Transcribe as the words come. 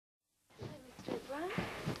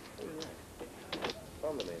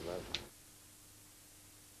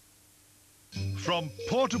From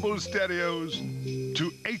portable stereos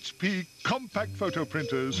to HP compact photo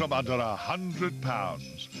printers from under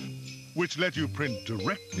 £100, which let you print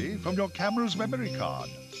directly from your camera's memory card.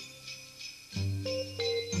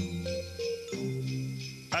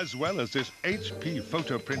 As well as this HP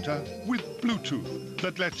photo printer with Bluetooth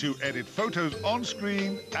that lets you edit photos on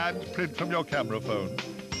screen and print from your camera phone.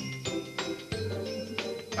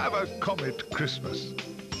 Have a Comet Christmas.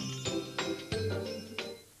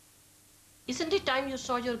 Isn't it time you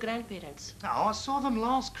saw your grandparents? Oh, I saw them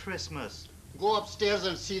last Christmas. Go upstairs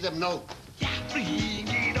and see them now. Bring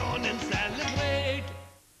it on and celebrate.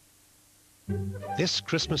 This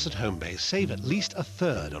Christmas at Homebase, save at least a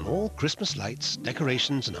third on all Christmas lights,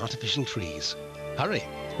 decorations and artificial trees. Hurry,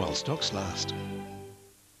 while stocks last.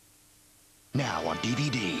 Now on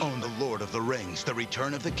DVD. On The Lord of the Rings, The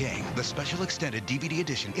Return of the King. The special extended DVD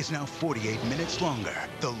edition is now 48 minutes longer.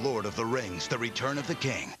 The Lord of the Rings, The Return of the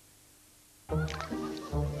King.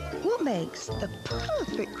 What makes the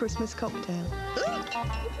perfect Christmas cocktail?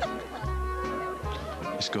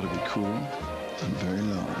 It's got to be cool and very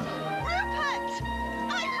long. Rupert!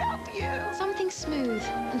 I love you! Something smooth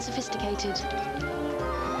and sophisticated,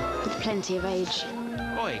 with plenty of age.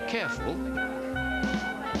 Oi, careful.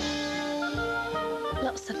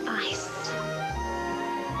 Lots of ice.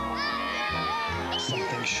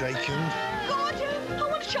 Something shaken. Gordon, I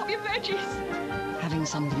want to chop your veggies. Having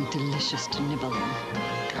something delicious to nibble on.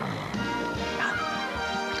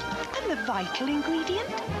 And the vital ingredient?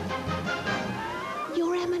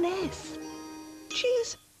 Your M&S.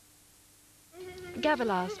 Cheers.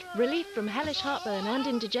 Gavilast, relief from hellish heartburn and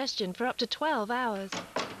indigestion for up to 12 hours.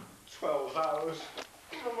 12 hours?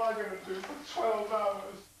 What am I going to do for 12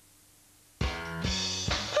 hours?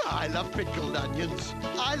 I love pickled onions.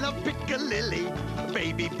 I love piccalilli.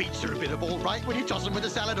 Baby beets are a bit of all right when you toss them with a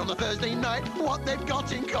salad on a Thursday night. What they've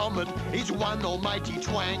got in common is one almighty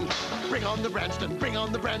twang. Bring on the Branston, bring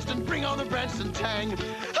on the Branston, bring on the Branston tang.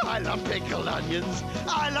 I love pickled onions.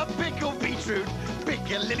 I love pickled beetroot.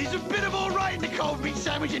 Piccalilli's a bit of all right in a cold meat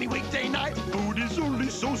sandwich any weekday night. Food is only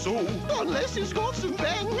so-so, unless it's got some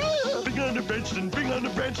bang. Bring on the Branston, bring on the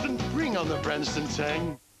Branston, bring on the Branston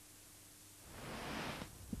tang.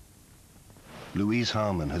 Louise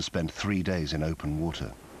Harmon has spent 3 days in open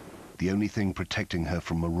water. The only thing protecting her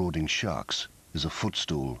from marauding sharks is a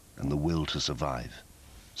footstool and the will to survive.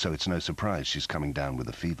 So it's no surprise she's coming down with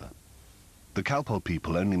a fever. The Calpol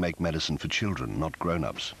people only make medicine for children, not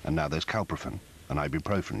grown-ups, and now there's calprofen, and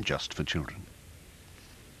ibuprofen just for children.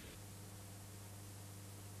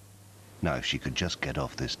 Now if she could just get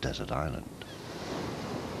off this desert island.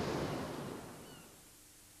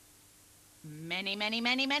 Many, many,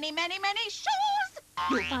 many, many, many, many shores!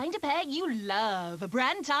 You'll find a pair you love.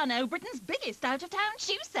 Brantano, Britain's biggest out-of-town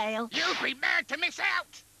shoe sale. You'll be mad to miss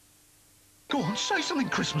out! Go on, say something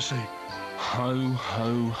Christmassy. Ho,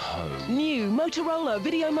 ho, ho. New Motorola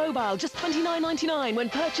Video Mobile, just $29.99 when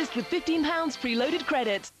purchased with £15 preloaded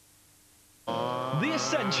credit. The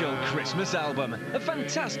Essential Christmas Album, a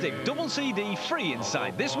fantastic double CD free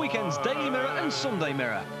inside this weekend's Daily Mirror and Sunday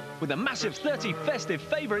Mirror. With a massive 30 festive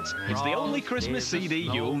favourites, it's the only Christmas CD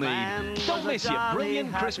you'll need. Don't miss your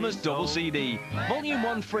brilliant Christmas double CD. Volume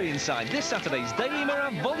 1 free inside this Saturday's Daily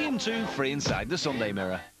Mirror, Volume 2 free inside the Sunday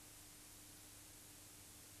Mirror.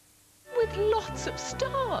 With lots of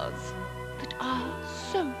stars that are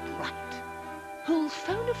so bright, who'll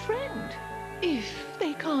phone a friend if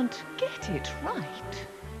they can't get it right.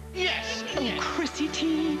 Yes! Oh, Chrissy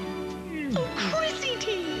T. Oh, Chrissy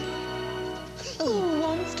T. Who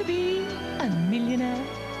wants to be a millionaire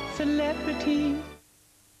celebrity?